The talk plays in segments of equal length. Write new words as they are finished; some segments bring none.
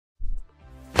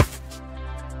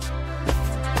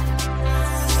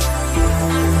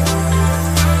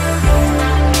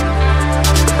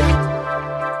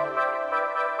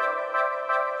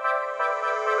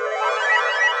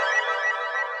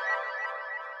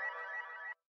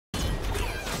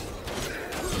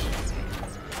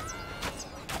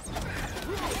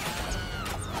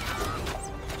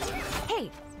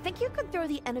you could throw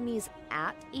the enemies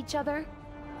at each other?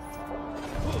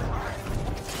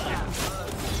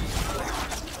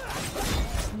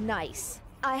 Nice.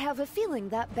 I have a feeling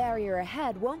that barrier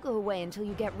ahead won't go away until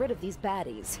you get rid of these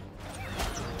baddies.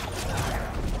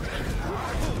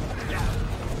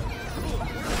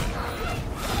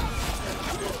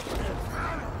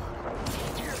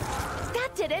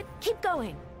 That did it! Keep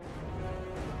going!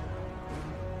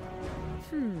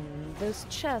 Those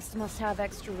chests must have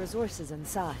extra resources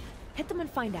inside. Hit them and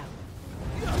find out.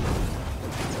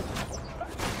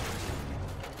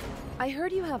 I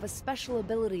heard you have a special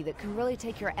ability that can really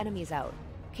take your enemies out.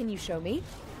 Can you show me?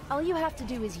 All you have to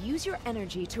do is use your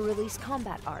energy to release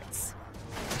combat arts.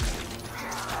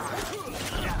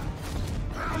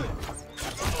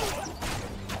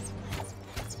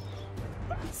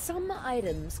 Some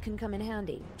items can come in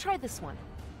handy. Try this one.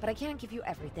 But I can't give you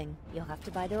everything. You'll have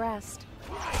to buy the rest.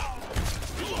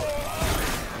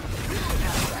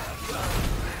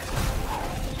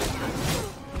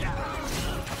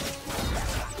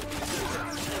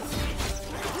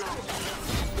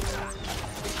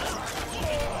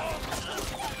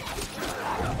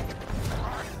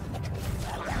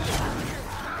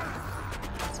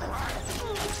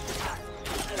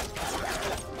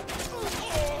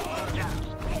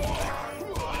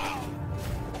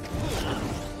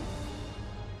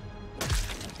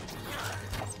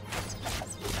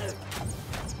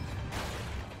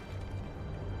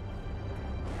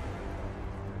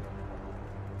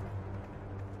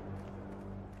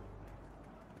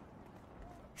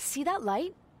 See that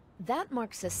light? That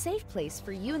marks a safe place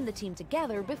for you and the team to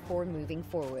gather before moving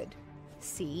forward.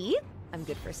 See? I'm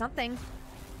good for something.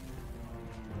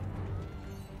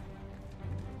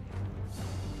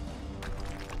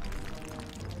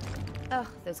 Oh,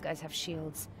 those guys have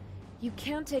shields. You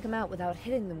can't take them out without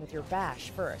hitting them with your bash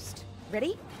first.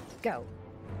 Ready? Go.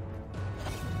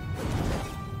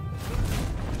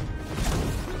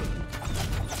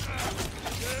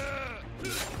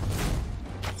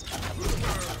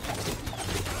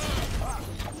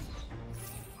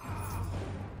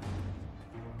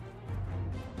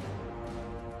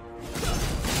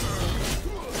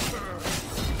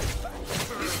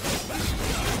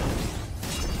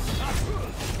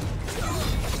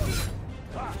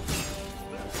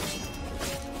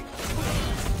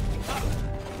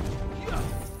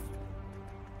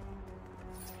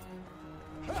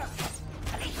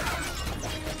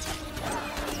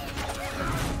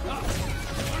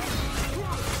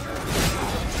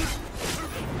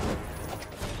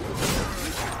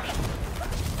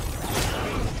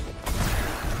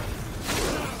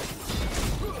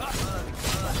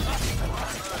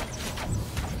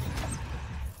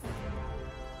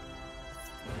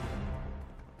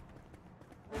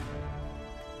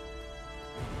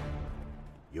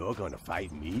 You're gonna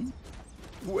fight me?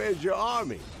 Where's your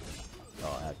army?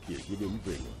 Oh, here, get in and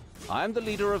bring them. I'm the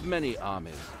leader of many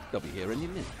armies. They'll be here any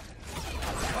minute.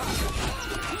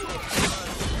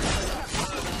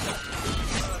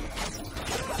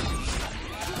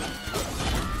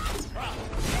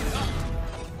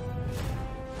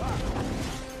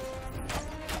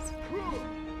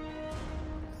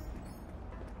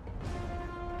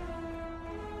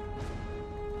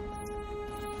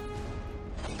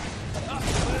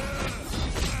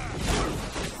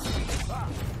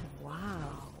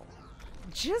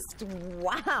 Just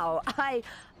wow.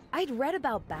 I'd read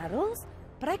about battles,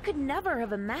 but I could never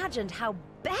have imagined how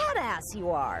badass you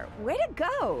are. Way to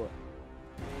go.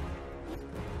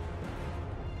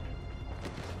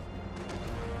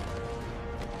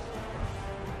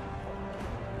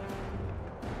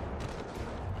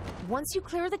 Once you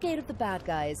clear the gate of the bad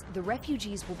guys, the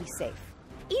refugees will be safe.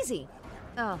 Easy.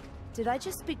 Oh, did I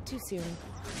just speak too soon?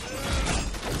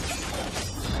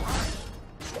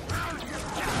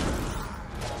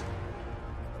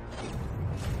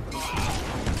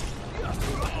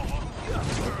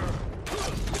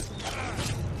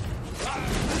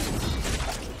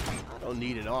 I don't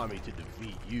need an army to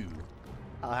defeat you.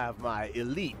 I'll have my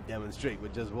elite demonstrate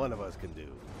what just one of us can do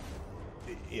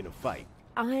in a fight.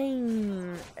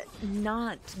 I'm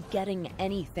not getting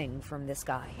anything from this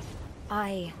guy.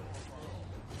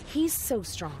 He's so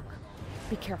strong.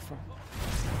 Be careful.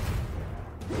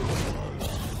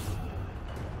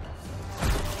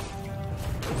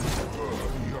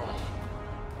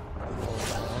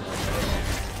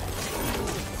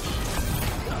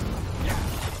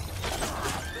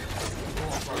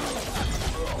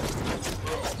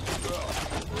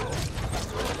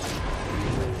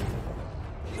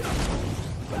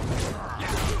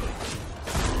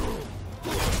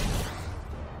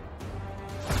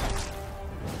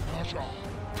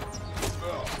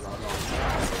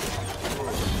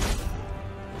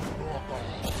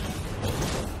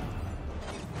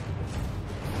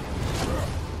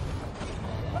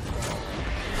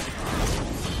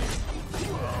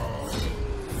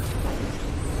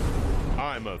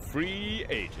 a free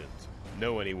agent.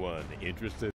 Know anyone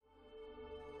interested?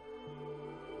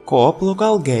 Coop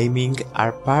Local Gaming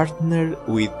are partnered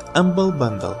with Humble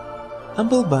Bundle.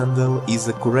 Humble Bundle is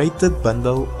a curated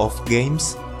bundle of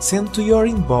games sent to your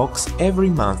inbox every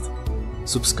month.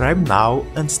 Subscribe now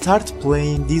and start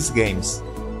playing these games.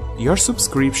 Your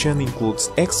subscription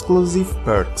includes exclusive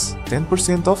perks,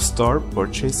 10% off store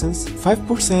purchases,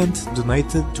 5%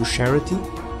 donated to charity,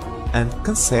 and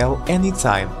cancel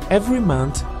anytime. Every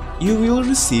month you will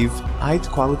receive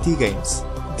high-quality games.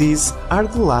 These are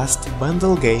the last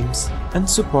bundle games and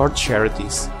support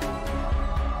charities.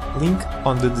 Link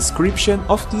on the description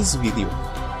of this video.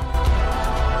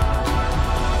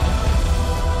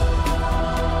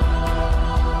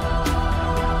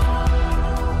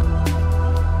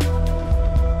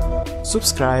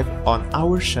 Subscribe on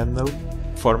our channel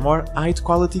for more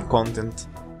high-quality content